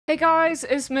Hey guys,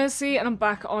 it's Mercy and I'm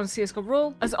back on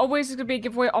CSGOROLL. As always, there's going to be a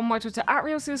giveaway on my Twitter at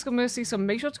 @RealCSGOMercy, so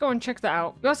make sure to go and check that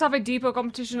out. We also have a depot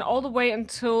competition all the way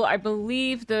until, I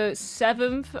believe, the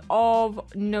 7th of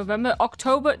November.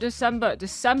 December.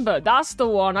 That's the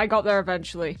one. I got there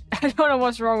eventually. I don't know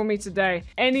what's wrong with me today.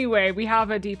 Anyway, we have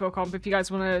a depot comp. If you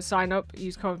guys want to sign up,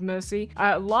 use code Mercy.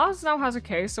 Lars now has a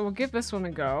case, so we'll give this one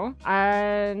a go.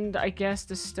 And I guess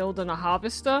distilled and a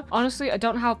harvester. Honestly, I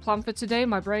don't have a plan for today.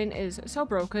 My brain is so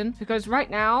broken. Because right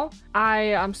now, I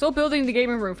am still building the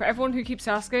gaming room. For everyone who keeps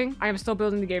asking, I am still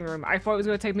building the gaming room. I thought it was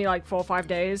going to take me like 4 or 5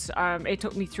 days. It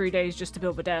took me 3 days just to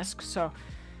build the desk. So,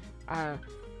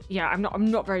 yeah, I'm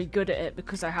not very good at it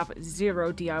because I have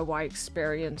 0 DIY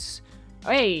experience.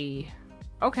 Hey,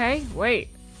 okay, wait,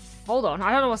 hold on.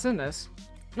 I don't know what's in this.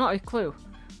 Not a clue.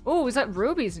 Oh, is that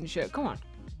rubies and shit? Come on.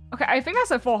 Okay, I think that's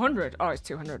like 400. Oh, it's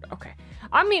 200. Okay.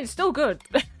 I mean, it's still good.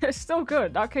 It's still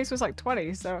good. That case was like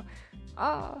 20, so...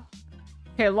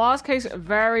 Okay, last case,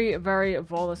 very, very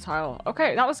volatile.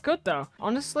 Okay, that was good though.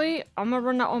 Honestly, I'm gonna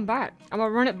run that one back. I'm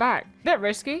gonna run it back. Bit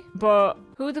risky, but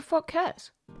who the fuck cares?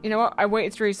 You know what? I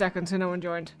waited 3 seconds and no one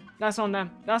joined. That's on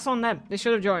them. That's on them. They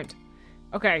should have joined.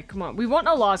 Okay, come on. We want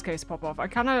a last case to pop off. I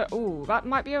kind of... Ooh, that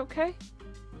might be okay.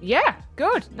 Yeah,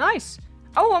 good. Nice.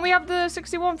 Oh, and we have the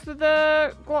 61 for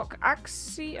the Glock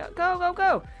Axia. Go, go,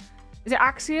 go. Is it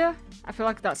Axia? I feel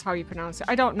like that's how you pronounce it.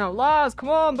 I don't know. Lars, come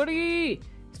on, buddy.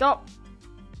 Stop.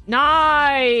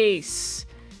 Nice.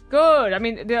 Good. I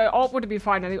mean, the alt would have been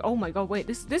fine. Oh my god, wait.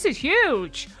 This is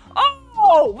huge.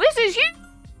 Oh, this is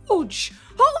huge.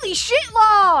 Holy shit,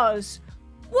 Lars.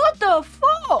 What the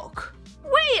fuck?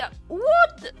 Wait,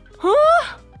 what?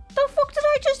 Huh? The fuck did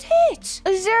I just hit? A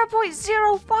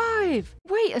 0.05.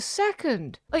 Wait a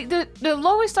second. Like, the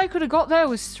lowest I could have got there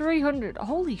was 300.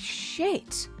 Holy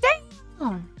shit.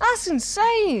 Damn. That's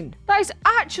insane. That is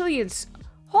actually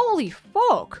holy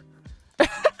fuck.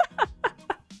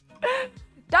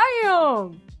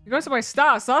 Damn. It goes to my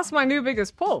stats. That's my new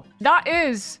biggest pull. That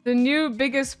is the new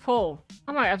biggest pull.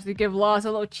 I might have to give Lars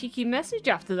a little cheeky message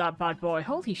after that bad boy.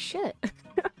 Holy shit.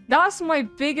 That's my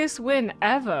biggest win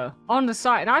ever on the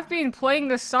site. And I've been playing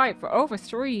this site for over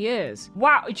 3 years.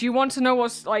 Wow. Do you want to know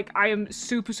what's like I am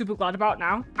super, super glad about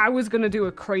now? I was going to do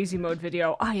a crazy mode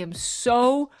video. I am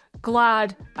so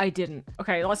glad I didn't.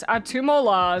 Okay, let's add 2 more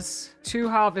Lars, 2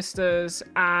 harvesters,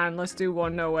 and let's do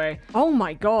 1 no way. Oh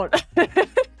my god.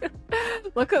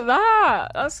 Look at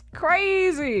that. That's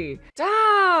crazy.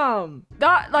 Damn.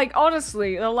 That, like,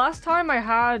 honestly, the last time I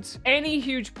had any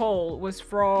huge pull was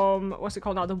from, what's it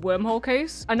called now? The wormhole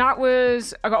case. And that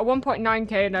was, I got a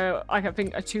 1.9k and like, I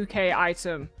think a 2k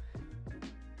item.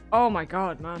 Oh my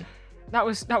god, man. That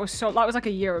was like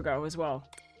a year ago as well.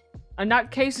 And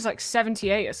that case is like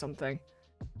 78 or something.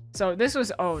 So this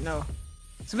was, oh no.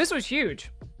 So this was huge.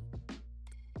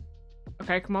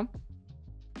 Okay, come on.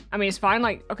 I mean, it's fine.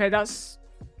 Like, okay, that's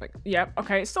like, yeah,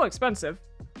 okay, it's still expensive,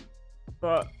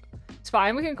 but it's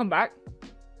fine. We can come back.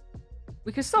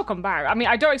 We can still come back. I mean,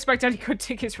 I don't expect any good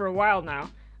tickets for a while now. I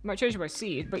might change my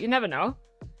seed, but you never know.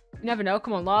 You never know.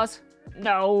 Come on, Lars.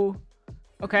 No.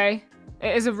 Okay.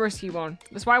 It is a risky one.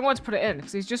 That's why I wanted to put it in,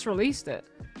 because he's just released it.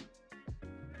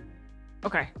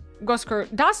 Okay. Go screw.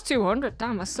 That's 200.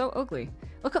 Damn, that's so ugly.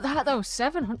 Look at that, though.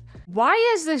 700. Why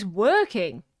is this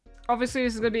working? Obviously,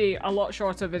 this is going to be a lot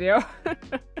shorter video.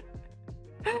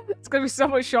 It's going to be so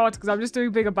much shorter because I'm just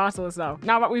doing bigger battles now.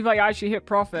 Now that we've like actually hit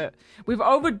profit. We've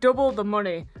over doubled the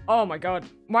money. Oh my god.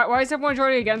 Why is everyone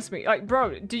joining against me? Like,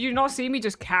 bro, did you not see me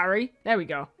just carry? There we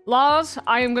go. Lars,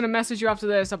 I am going to message you after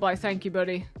this. I'm like, thank you,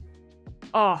 buddy.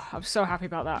 Oh, I'm so happy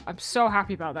about that. I'm so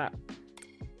happy about that.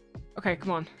 Okay,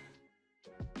 come on.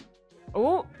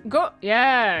 Oh, go.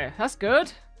 Yeah, that's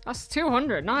good. That's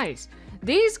 200. Nice.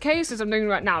 These cases I'm doing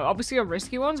right now, obviously are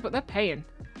risky ones, but they're paying.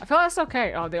 I feel that's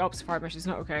okay. Oh, the Optify mesh is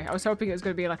not okay. I was hoping it was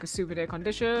going to be like a super day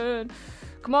condition.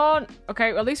 Come on.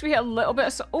 Okay, well, at least we hit a little bit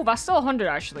of... Oh, that's still 100,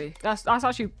 actually. That's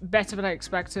actually better than I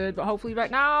expected, but hopefully right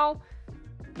now...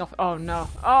 Nothing. Oh, no.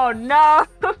 Oh, no.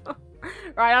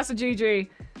 Right, that's a GG.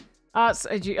 That's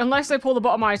a G... Unless they pull the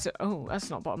bottom item. Oh, that's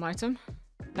not bottom item.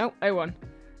 Nope, they won.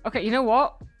 Okay, you know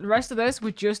what? The rest of this,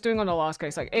 we're just doing on the last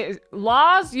case. Like, it is...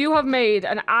 Lars, you have made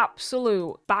an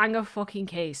absolute banger fucking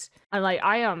case. And, like,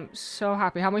 I am so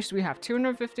happy. How much do we have?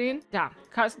 215? Damn.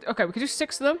 Okay, we could do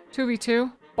 6 of them.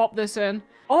 2v2. Bop this in.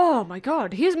 Oh my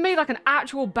god, he's made like an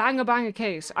actual banger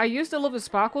case. I used to love the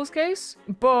Sparkles case,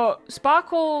 but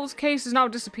Sparkles case has now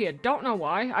disappeared. Don't know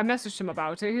why. I messaged him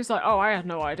about it. He's like, oh, I had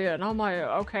no idea. And I'm like,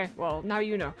 okay, well, now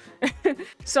you know.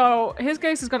 So his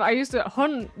case is gone. I used to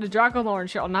hunt the Dragon Lore and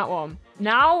shit on that one.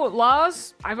 Now,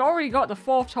 Lars, I've already got the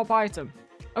 4th top item.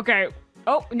 Okay.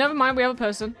 Oh, never mind. We have a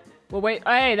person. We'll wait.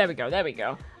 Hey, there we go. There we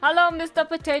go. Hello, Mr.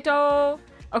 Potato.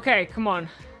 Okay, come on.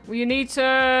 We need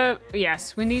to...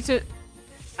 Yes, we need to...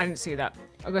 I didn't see that.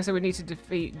 I'm gonna say we need to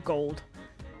defeat Gold.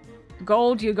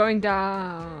 Gold, you're going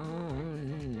down.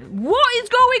 What is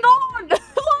going on?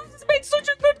 Lars has made such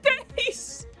a good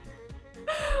case.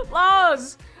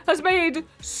 Lars has made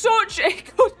such a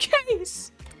good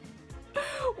case.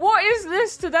 What is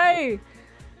this today?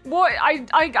 What?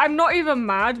 I'm not even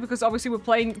mad because obviously we're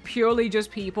playing purely just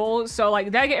people. So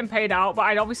like they're getting paid out, but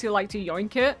I'd obviously like to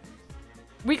yoink it.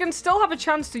 We can still have a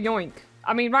chance to yoink.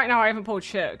 I mean, right now I haven't pulled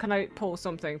shit. Can I pull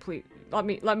something, please? Let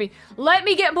me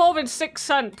get involved in 6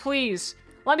 cent, please.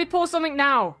 Let me pull something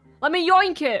now. Let me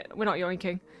yoink it. We're not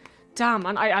yoinking. Damn,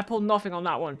 man, I pulled nothing on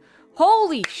that one.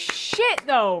 Holy shit,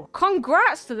 though.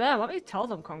 Congrats to them. Let me tell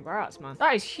them congrats, man.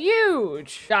 That is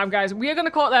huge. Damn, guys, we are going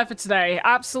to call it there for today.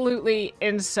 Absolutely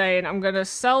insane. I'm going to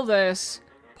sell this.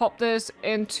 Pop this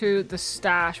into the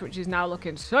stash, which is now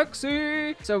looking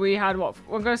sexy. So we had what?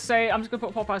 We're going to say, I'm just going to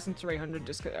put Popeyes in 300.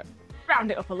 Just gonna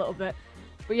round it up a little bit.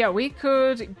 But yeah, we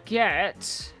could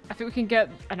get, I think we can get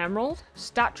an emerald,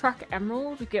 stat track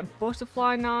emerald. We can get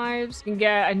butterfly knives. We can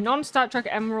get a non-stat track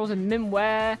emerald and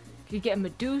mimware. You get a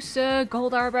Medusa,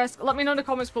 gold arabesque. Let me know in the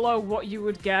comments below what you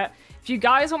would get. If you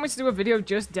guys want me to do a video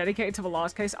just dedicated to the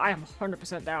last case, I am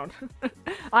 100% down.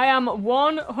 I am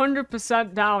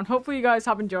 100% down. Hopefully you guys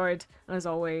have enjoyed. And as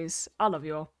always, I love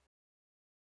you all.